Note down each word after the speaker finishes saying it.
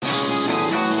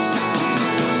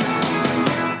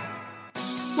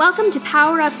Welcome to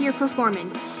Power Up Your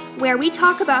Performance, where we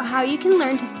talk about how you can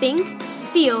learn to think,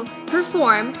 feel,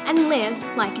 perform, and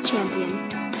live like a champion.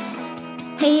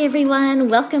 Hey everyone,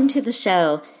 welcome to the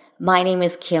show. My name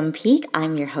is Kim Peek.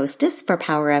 I'm your hostess for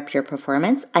Power Up Your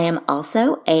Performance. I am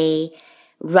also a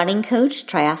running coach,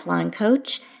 triathlon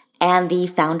coach, and the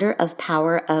founder of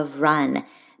Power of Run.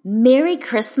 Merry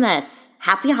Christmas!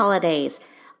 Happy holidays!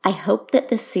 I hope that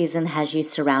this season has you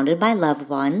surrounded by loved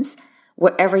ones,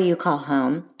 wherever you call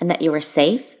home, and that you are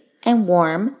safe and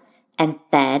warm and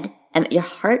fed, and that your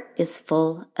heart is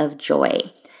full of joy.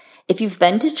 If you've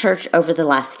been to church over the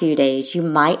last few days, you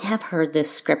might have heard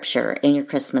this scripture in your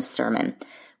Christmas sermon.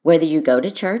 Whether you go to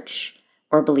church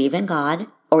or believe in God,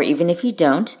 or even if you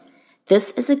don't, this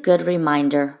is a good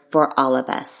reminder for all of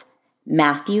us.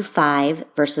 Matthew 5,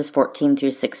 verses 14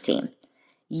 through 16.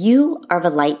 You are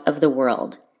the light of the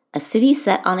world. A city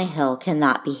set on a hill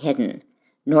cannot be hidden,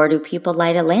 nor do people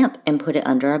light a lamp and put it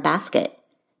under a basket,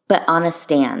 but on a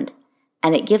stand,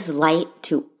 and it gives light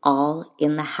to all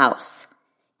in the house.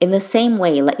 In the same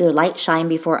way, let your light shine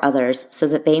before others so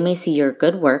that they may see your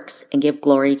good works and give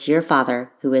glory to your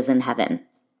Father who is in heaven.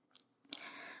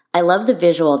 I love the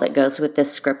visual that goes with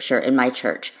this scripture in my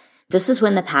church. This is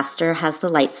when the pastor has the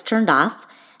lights turned off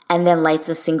and then lights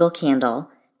a single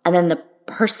candle, and then the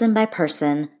person by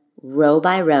person, row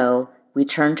by row, we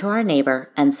turn to our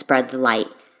neighbor and spread the light,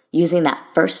 using that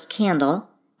first candle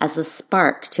as a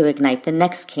spark to ignite the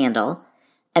next candle,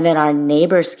 and then our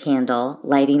neighbor's candle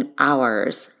lighting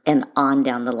ours, and on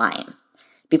down the line.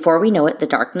 Before we know it, the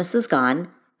darkness is gone,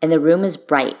 and the room is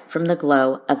bright from the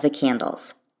glow of the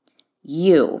candles.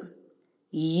 You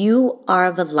are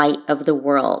the light of the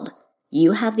world.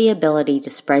 You have the ability to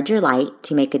spread your light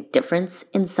to make a difference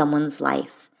in someone's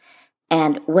life.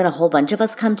 And when a whole bunch of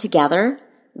us come together,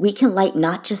 we can light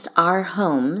not just our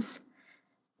homes,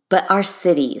 but our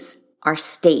cities, our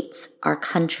states, our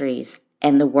countries,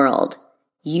 and the world.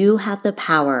 You have the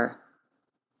power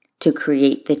to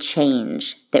create the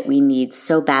change that we need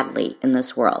so badly in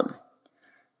this world.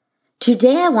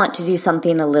 Today, I want to do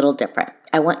something a little different.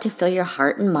 I want to fill your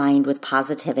heart and mind with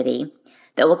positivity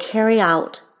that will carry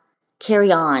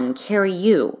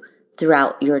you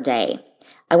throughout your day.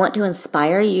 I want to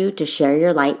inspire you to share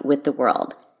your light with the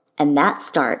world. And that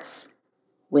starts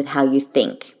with how you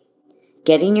think.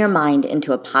 Getting your mind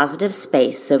into a positive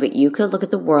space so that you could look at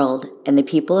the world and the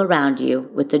people around you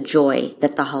with the joy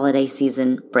that the holiday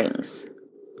season brings.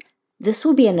 This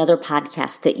will be another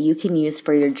podcast that you can use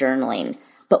for your journaling.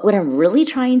 But what I'm really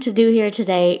trying to do here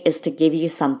today is to give you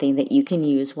something that you can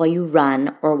use while you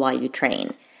run or while you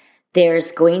train.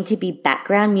 There's going to be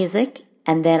background music,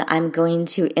 and then I'm going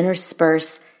to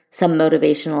intersperse some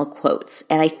motivational quotes.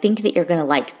 And I think that you're going to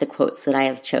like the quotes that I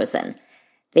have chosen.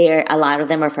 A lot of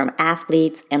them are from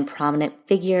athletes and prominent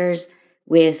figures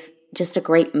with just a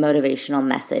great motivational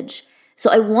message. So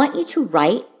I want you to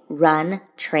write, run,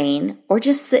 train, or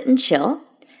just sit and chill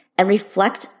and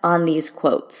reflect on these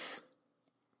quotes,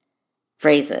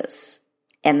 phrases,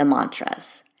 and the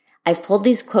mantras. I've pulled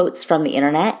these quotes from the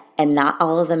internet, and not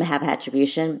all of them have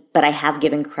attribution, but I have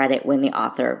given credit when the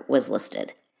author was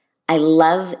listed. I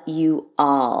love you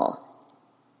all.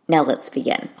 Now let's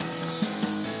begin.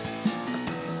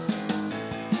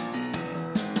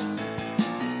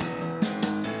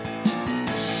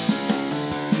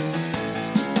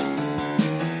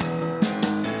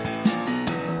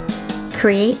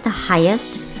 Create the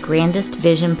highest, grandest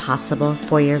vision possible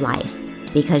for your life,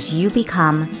 because you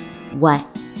become what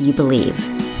you believe.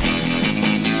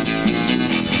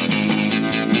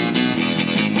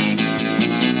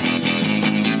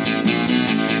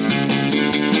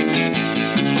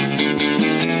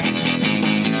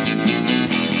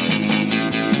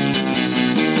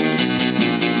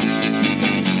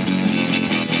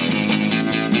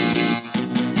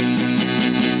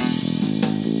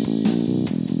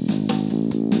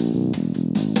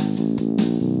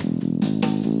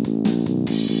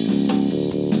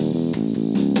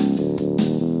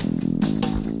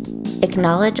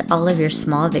 Acknowledge all of your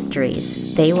small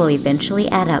victories. They will eventually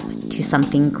add up to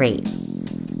something great.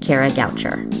 Kara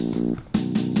Goucher.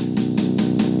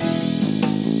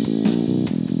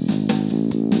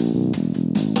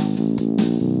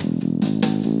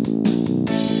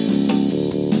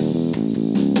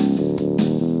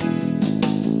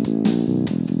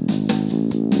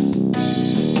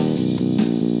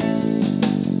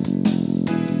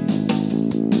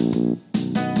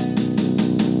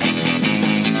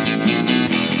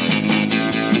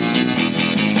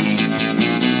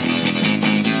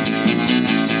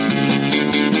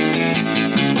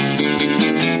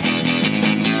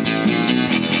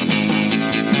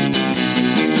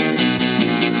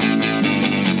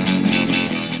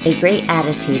 A great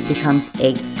attitude becomes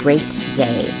a great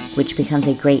day, which becomes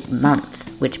a great month,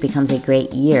 which becomes a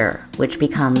great year, which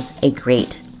becomes a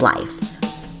great life.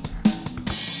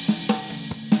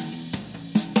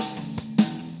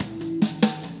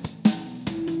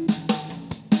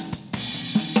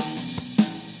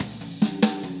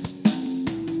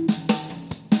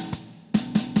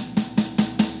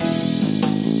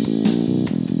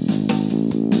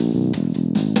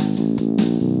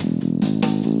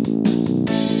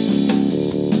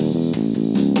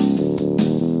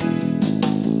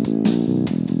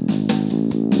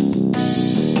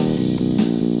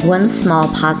 One small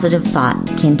positive thought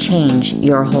can change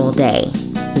your whole day.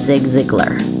 Zig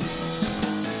Ziglar.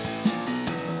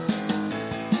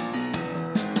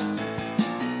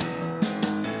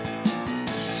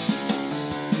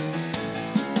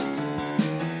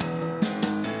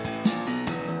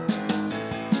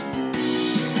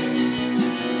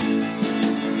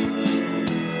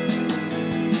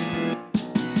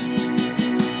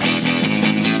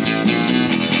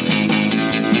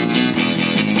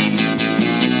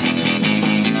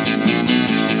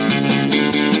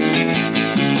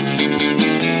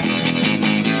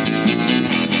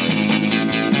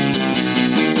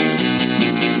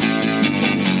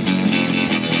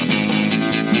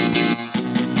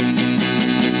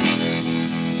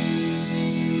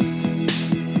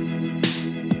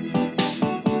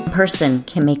 Person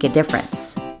can make a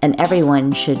difference, and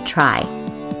everyone should try.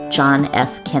 John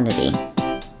F. Kennedy.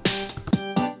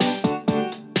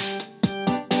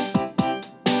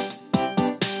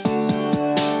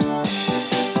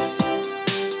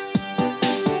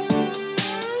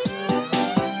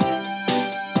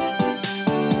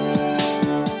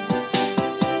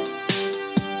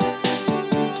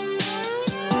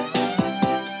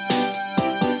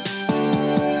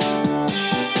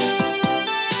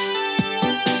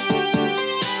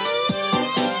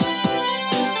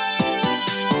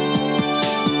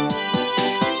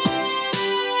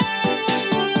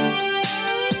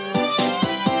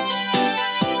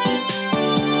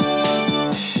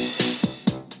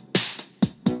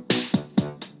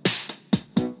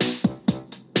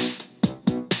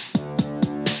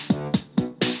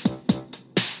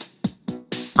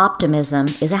 Optimism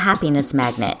is a happiness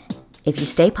magnet. If you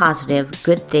stay positive,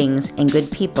 good things and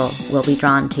good people will be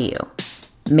drawn to you.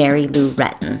 Mary Lou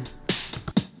Retton.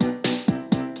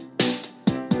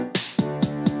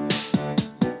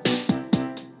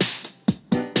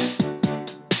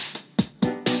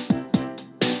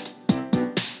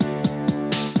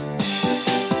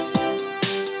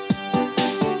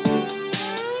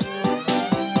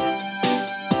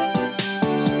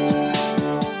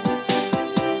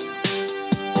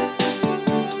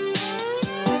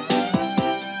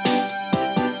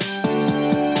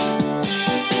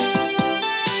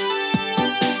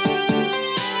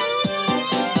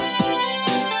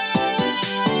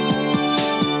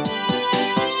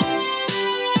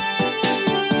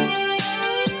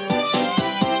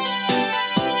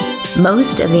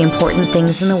 Most of the important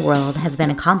things in the world have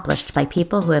been accomplished by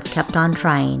people who have kept on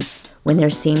trying when there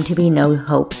seemed to be no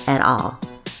hope at all.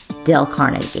 Dale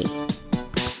Carnegie.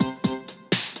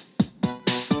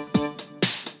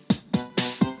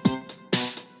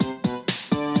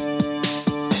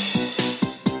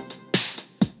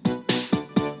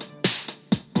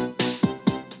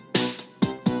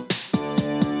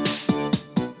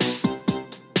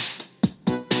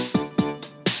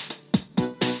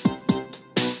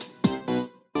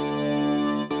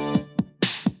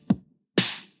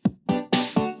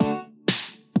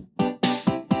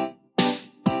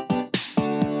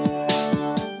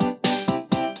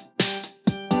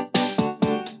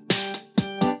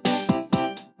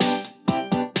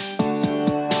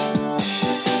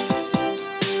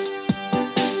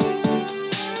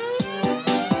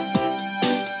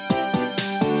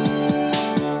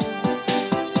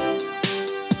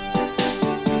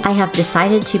 I have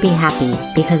decided to be happy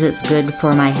because it's good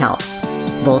for my health.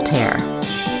 Voltaire.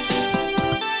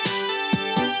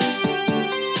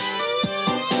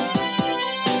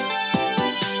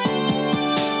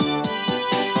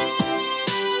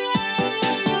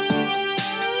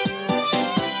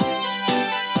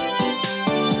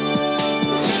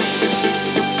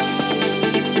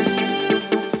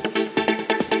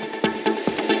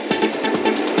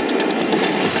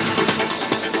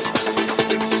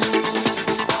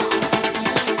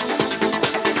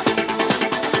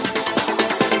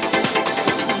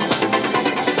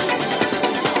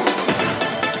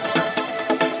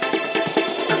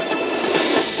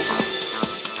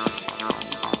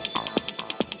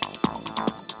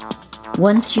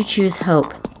 Once you choose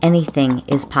hope, anything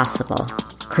is possible.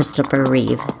 Christopher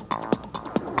Reeve.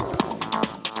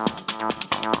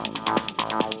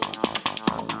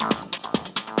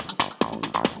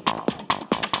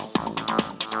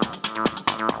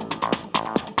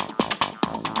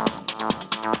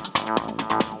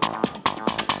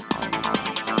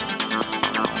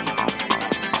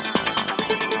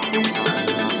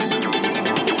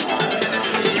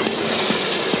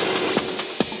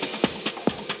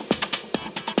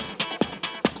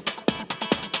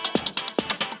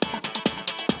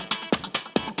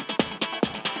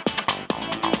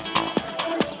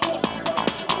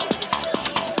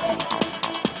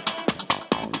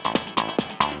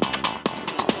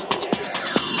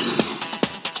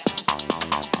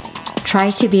 Try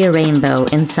to be a rainbow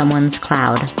in someone's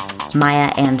cloud. Maya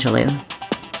Angelou.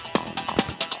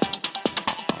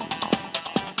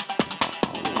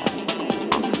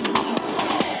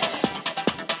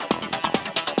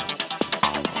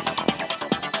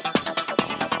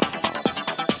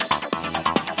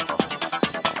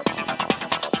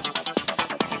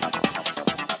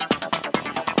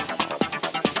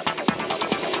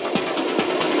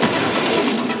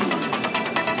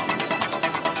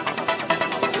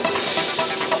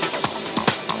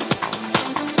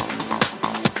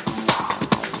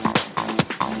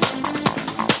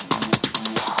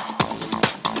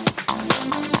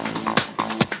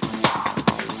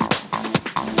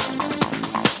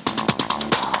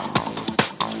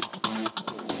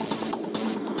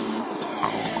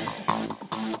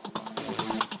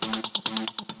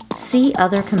 See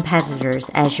other competitors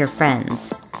as your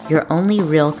friends. Your only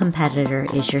real competitor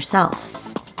is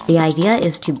yourself. The idea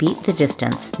is to beat the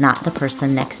distance, not the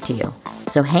person next to you.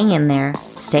 So hang in there,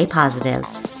 stay positive,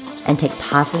 and take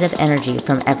positive energy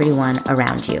from everyone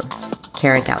around you.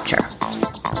 Kara Goucher.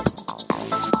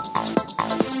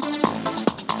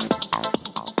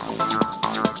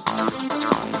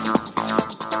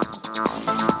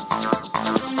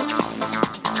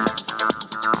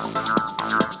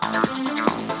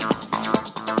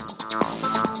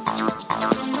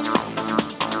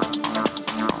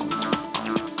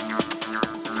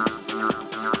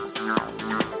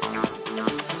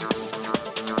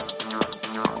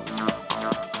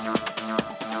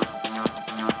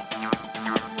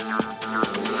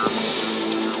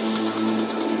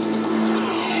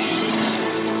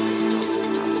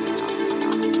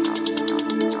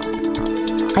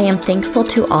 I am thankful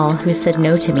to all who said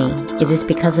no to me. It is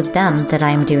because of them that I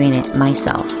am doing it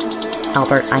myself.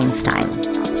 Albert Einstein.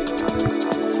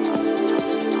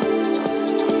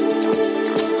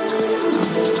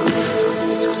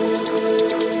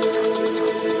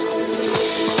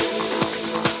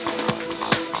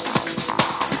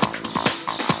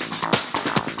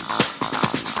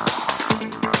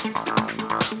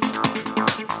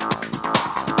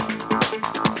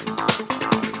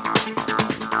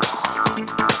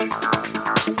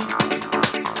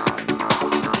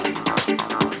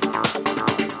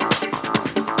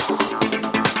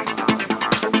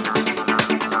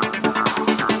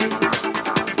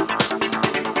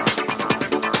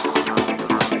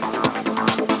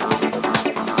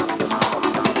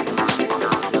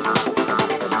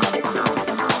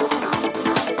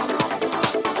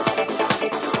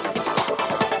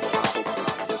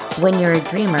 When you're a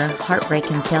dreamer, heartbreak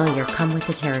and failure come with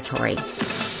the territory.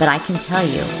 But I can tell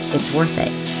you, it's worth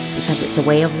it, because it's a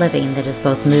way of living that is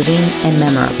both moving and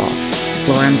memorable.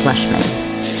 Lauren Fleshman.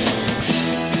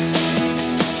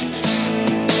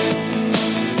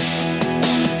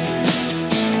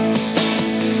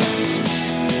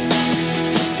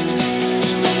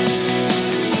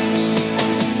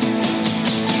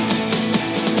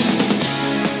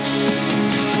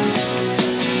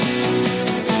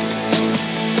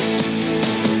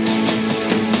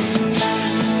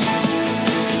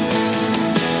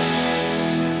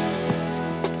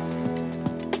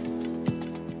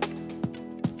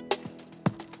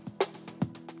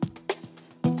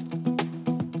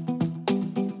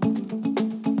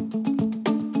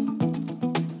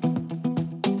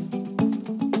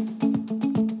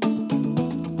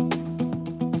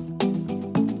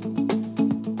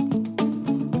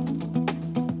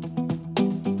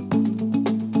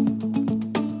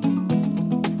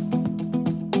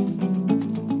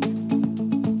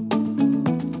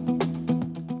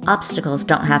 Obstacles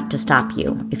don't have to stop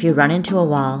you. If you run into a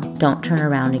wall, don't turn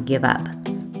around and give up.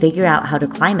 Figure out how to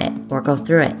climb it, or go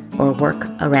through it, or work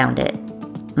around it.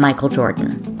 Michael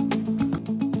Jordan.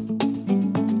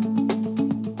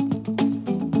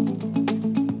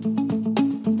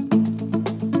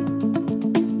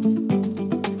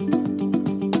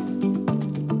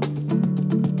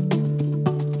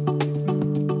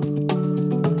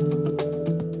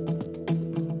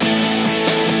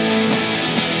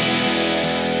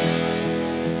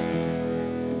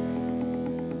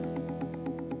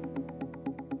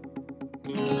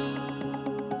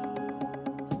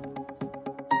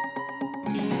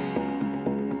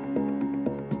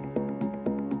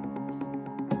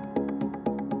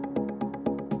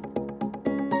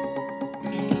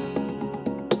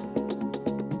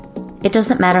 It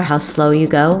doesn't matter how slow you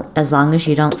go, as long as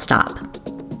you don't stop.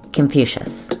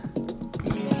 Confucius.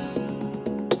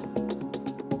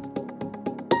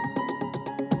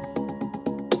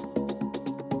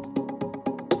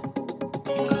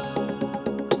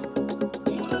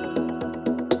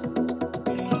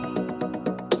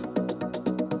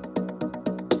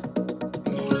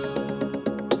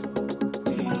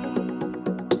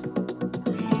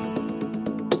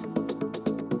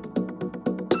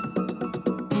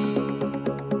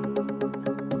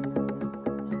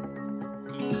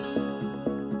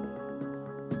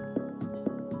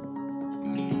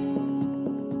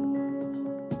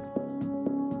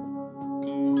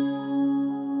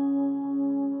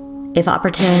 If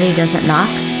opportunity doesn't knock,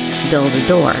 build a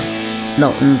door.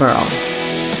 Milton Berle.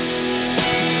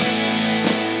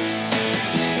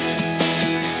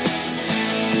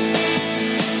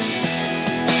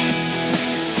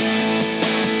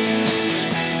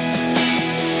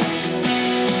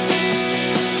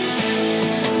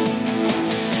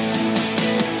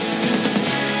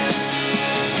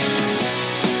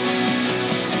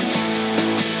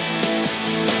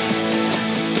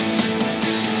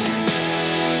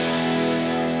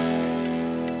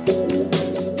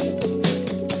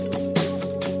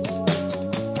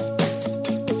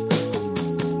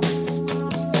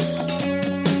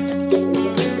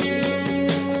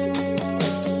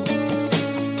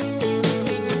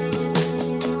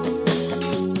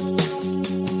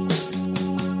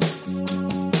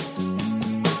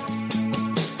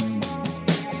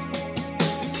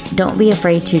 Don't be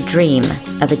afraid to dream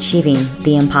of achieving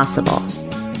the impossible.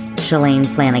 Shalane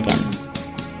Flanagan.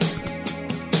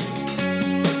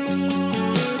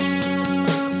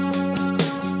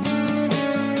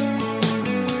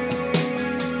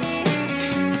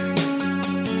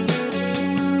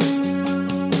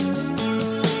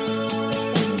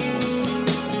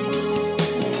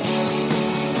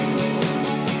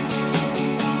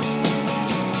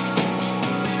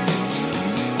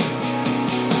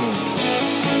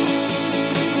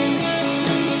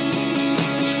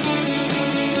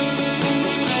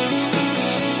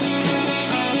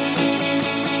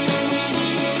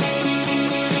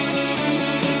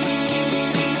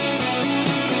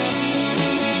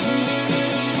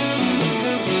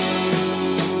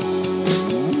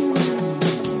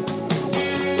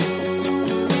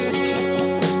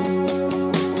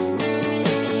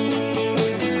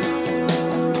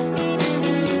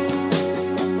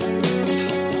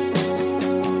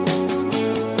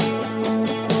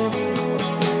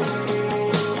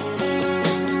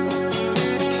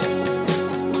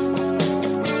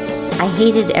 I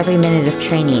hated every minute of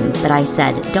training, but I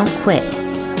said, don't quit.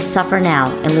 Suffer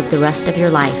now and live the rest of your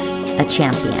life a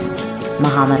champion.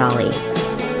 Muhammad Ali.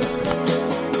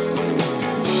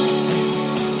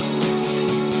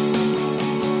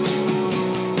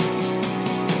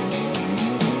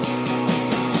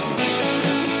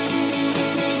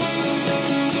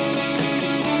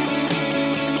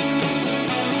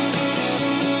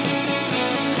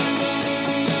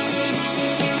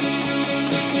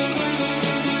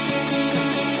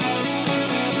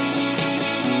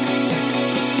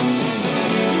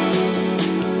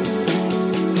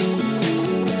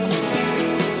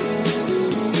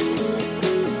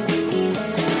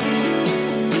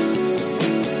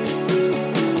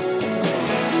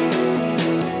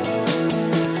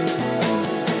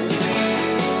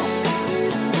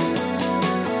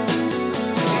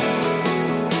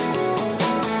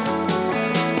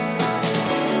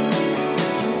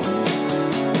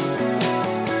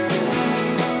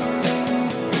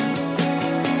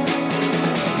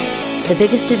 The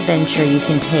biggest adventure you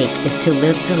can take is to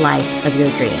live the life of your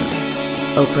dreams.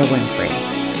 Oprah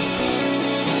Winfrey.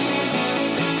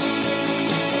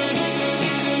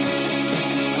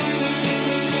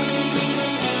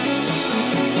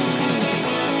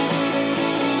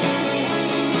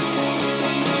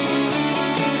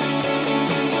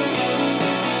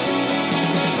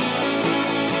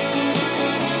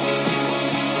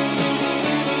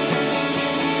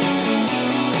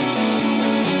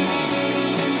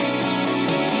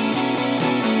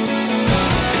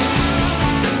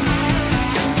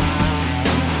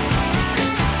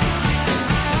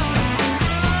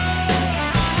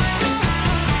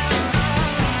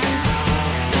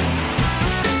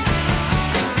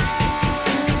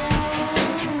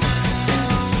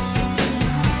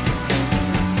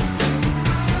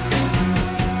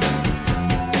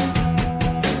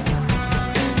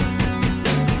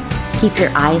 Keep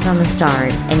your eyes on the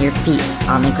stars and your feet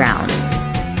on the ground.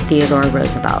 Theodore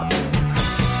Roosevelt.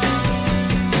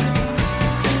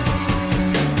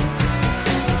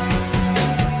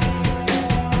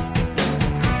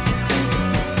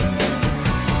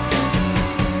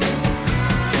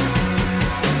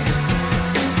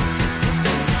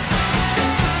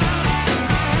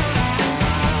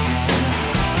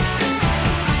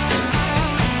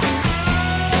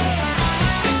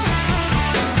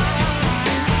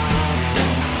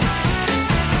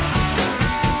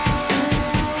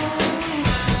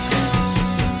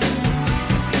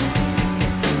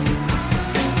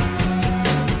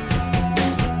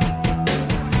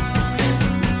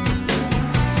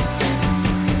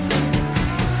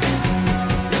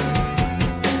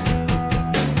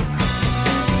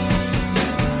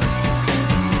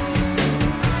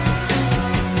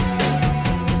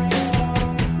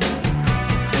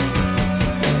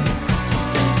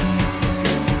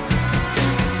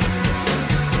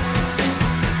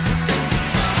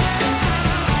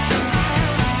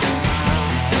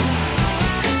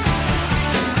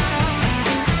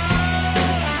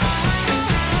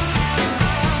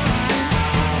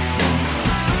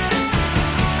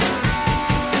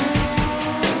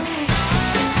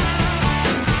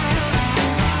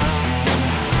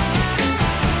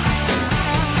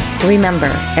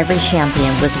 Remember, every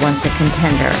champion was once a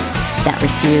contender that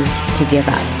refused to give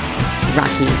up.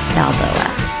 Rocky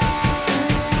Balboa.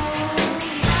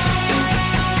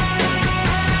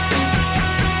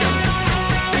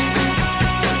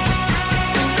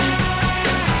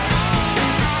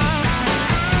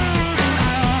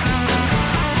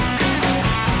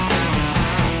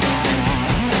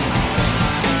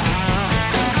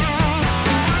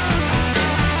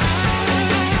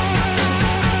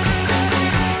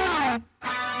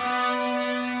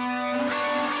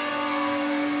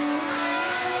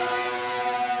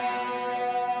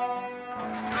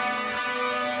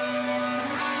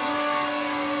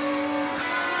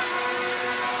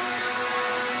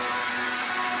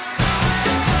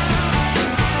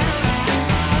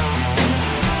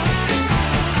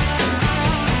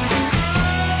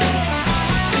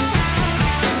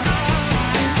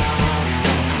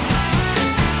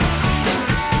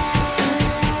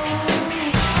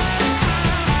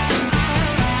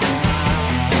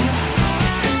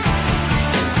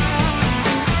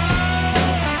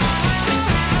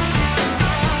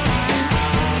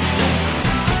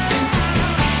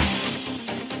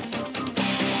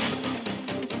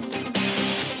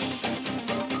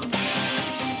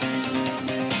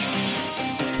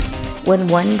 When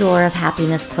one door of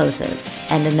happiness closes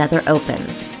and another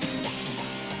opens.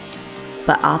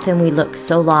 But often we look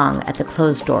so long at the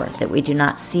closed door that we do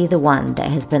not see the one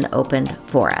that has been opened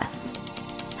for us.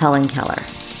 Helen Keller.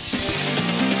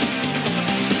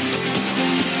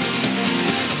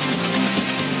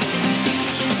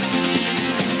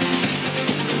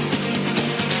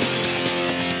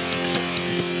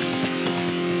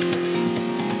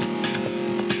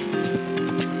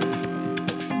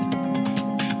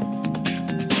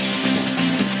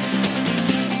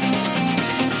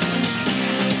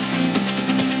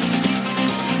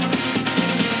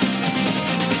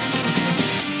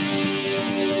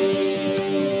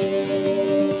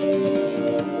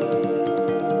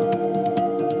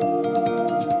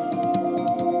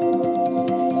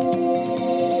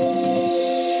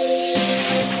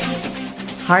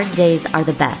 Hard days are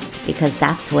the best because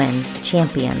that's when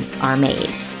champions are made.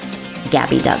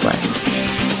 Gabby Douglas.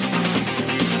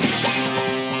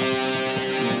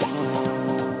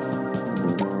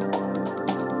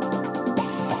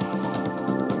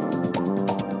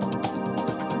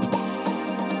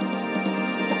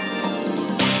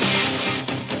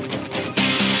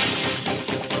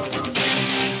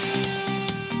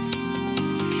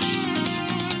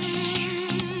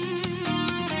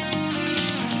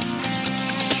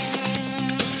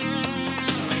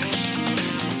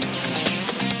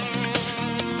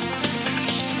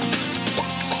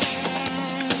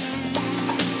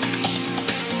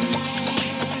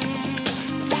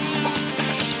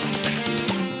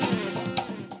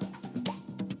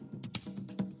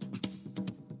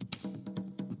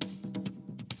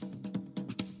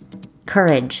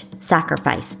 Courage,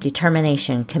 sacrifice,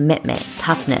 determination, commitment,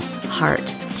 toughness, heart,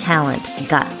 talent,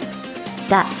 guts.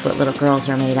 That's what little girls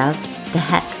are made of. The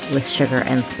heck with sugar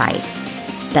and spice.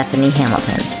 Bethany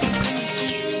Hamilton.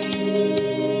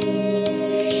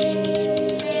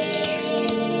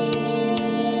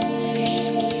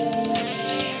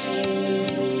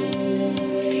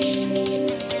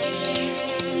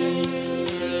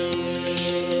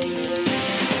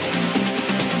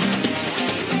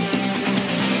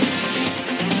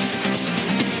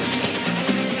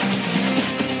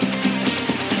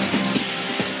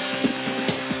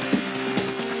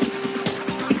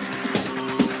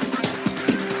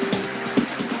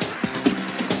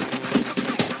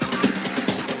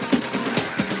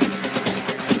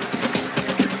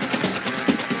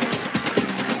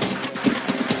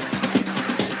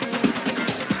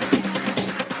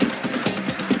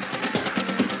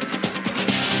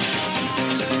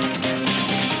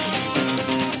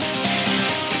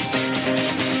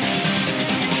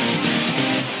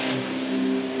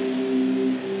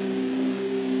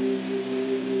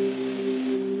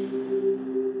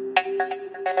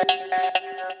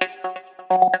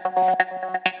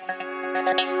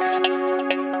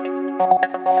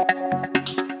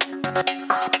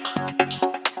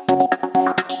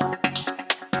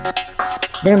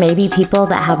 There may be people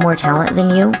that have more talent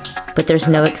than you, but there's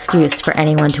no excuse for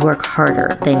anyone to work harder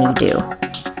than you do.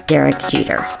 Derek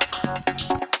Jeter.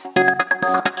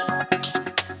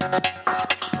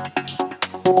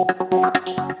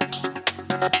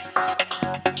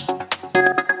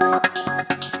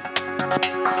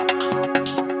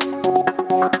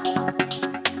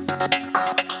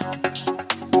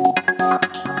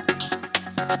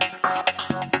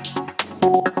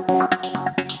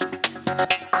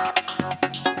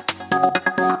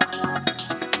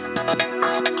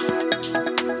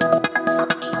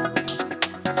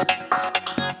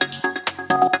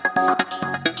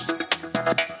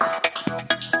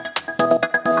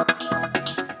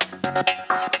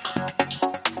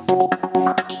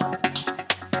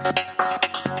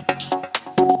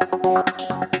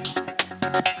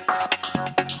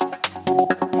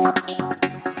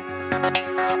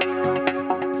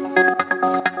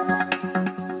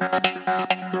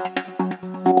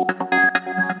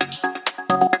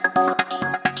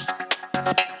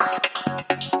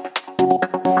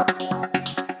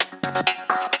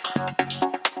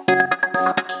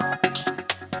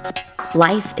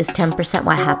 Life is 10%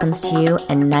 what happens to you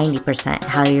and 90%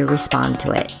 how you respond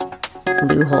to it.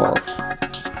 Lou Holes.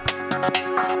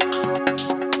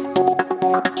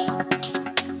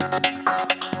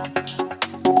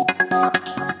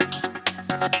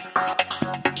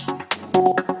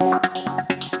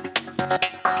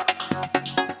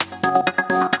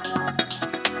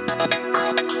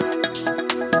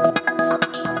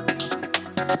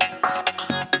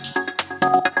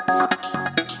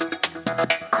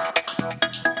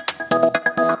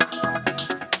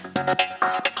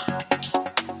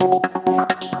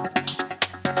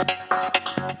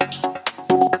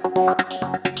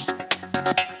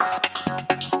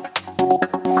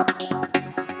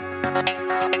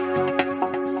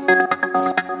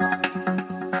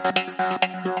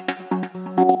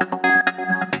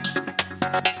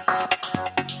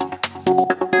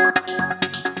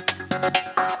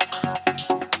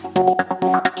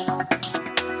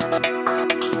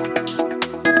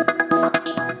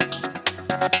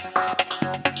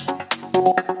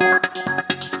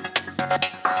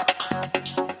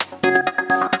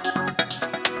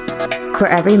 For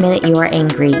every minute you are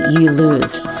angry, you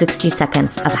lose 60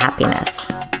 seconds of happiness.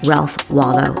 Ralph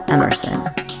Waldo Emerson.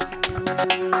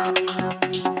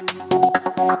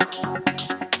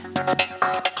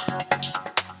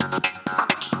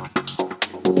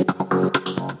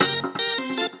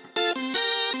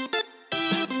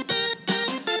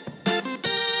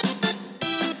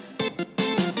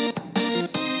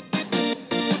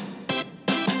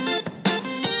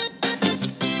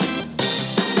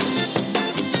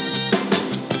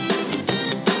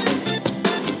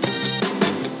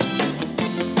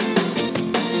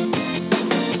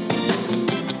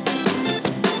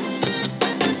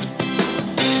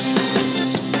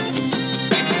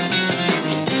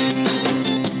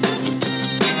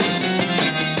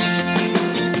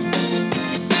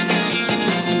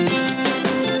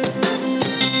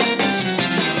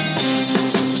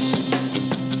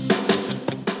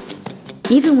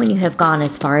 Even when you have gone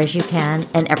as far as you can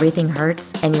and everything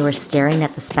hurts and you are staring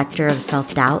at the specter of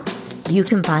self-doubt, you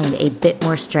can find a bit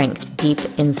more strength deep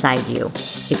inside you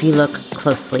if you look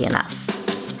closely enough.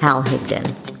 Hal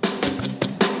Higdon.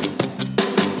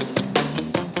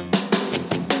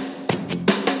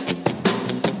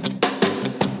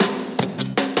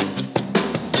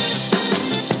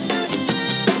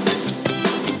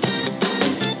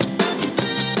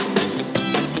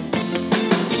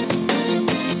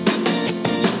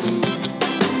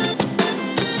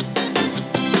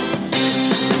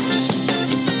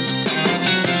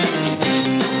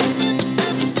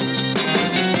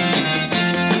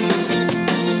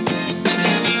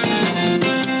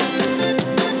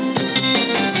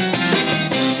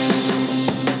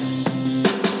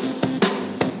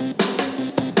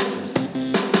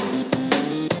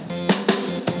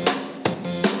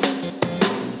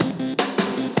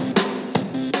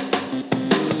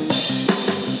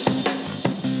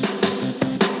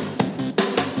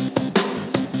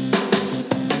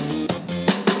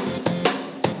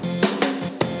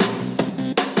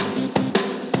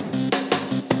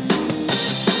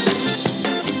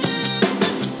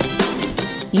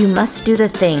 You must do the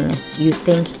thing you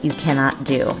think you cannot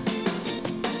do.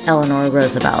 Eleanor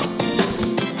Roosevelt.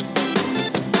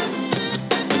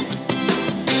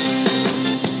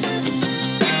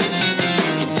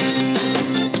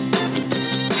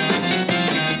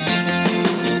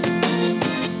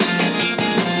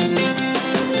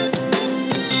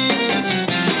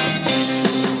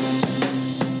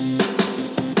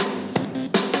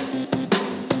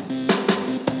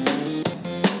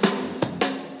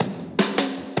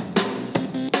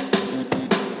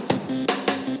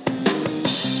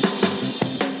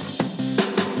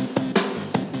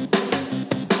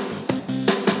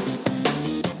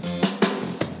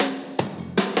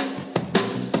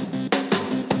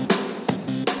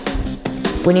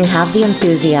 When you have the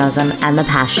enthusiasm and the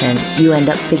passion, you end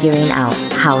up figuring out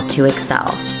how to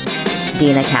excel.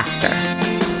 Dina Castor.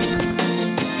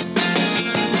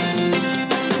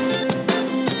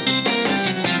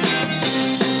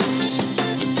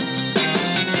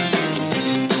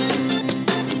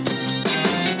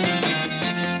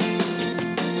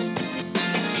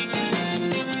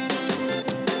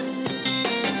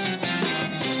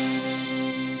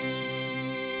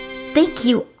 Thank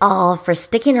you all for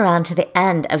sticking around to the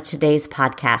end of today's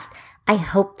podcast. I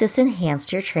hope this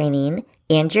enhanced your training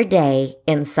and your day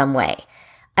in some way.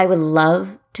 I would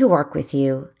love to work with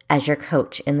you as your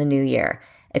coach in the new year.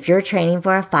 If you're training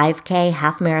for a 5K,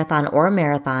 half marathon, or a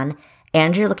marathon,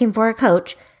 and you're looking for a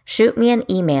coach, shoot me an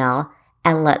email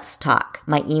and let's talk.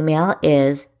 My email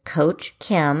is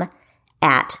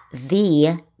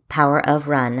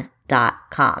coachkim@thepowerofrun.com.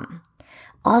 www.crushingmygoals.com.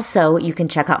 Also, you can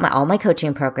check out all my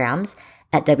coaching programs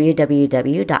at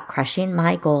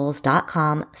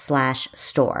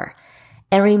www.crushingmygoals.com/store.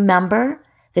 And remember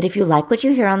that if you like what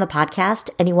you hear on the podcast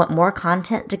and you want more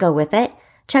content to go with it,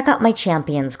 check out my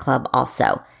Champions Club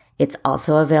also. It's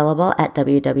also available at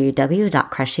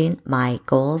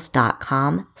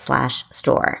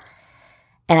www.crushingmygoals.com/store.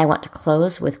 And I want to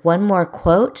close with one more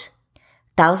quote.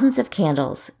 Thousands of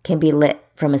candles can be lit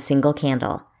from a single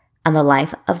candle, and the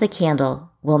life of the candle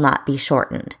will not be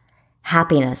shortened.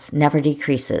 Happiness never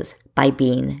decreases by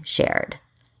being shared.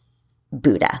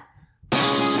 Buddha.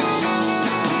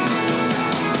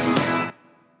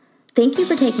 Thank you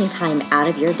for taking time out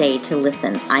of your day to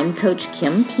listen. I'm Coach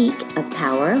Kim Peek of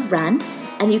Power of Run,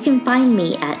 and you can find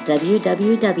me at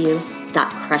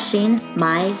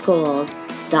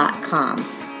www.crushingmygoals.com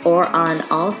or on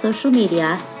all social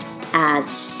media as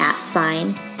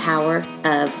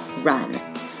 @PowerOfRun.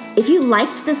 If you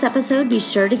liked this episode, be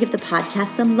sure to give the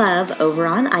podcast some love over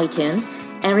on iTunes,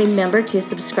 and remember to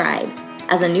subscribe.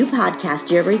 As a new podcast,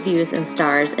 your reviews and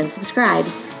stars and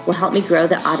subscribes will help me grow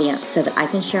the audience so that I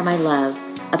can share my love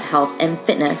of health and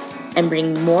fitness and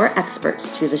bring more experts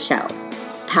to the show.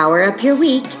 Power up your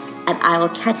week, and I will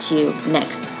catch you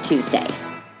next Tuesday.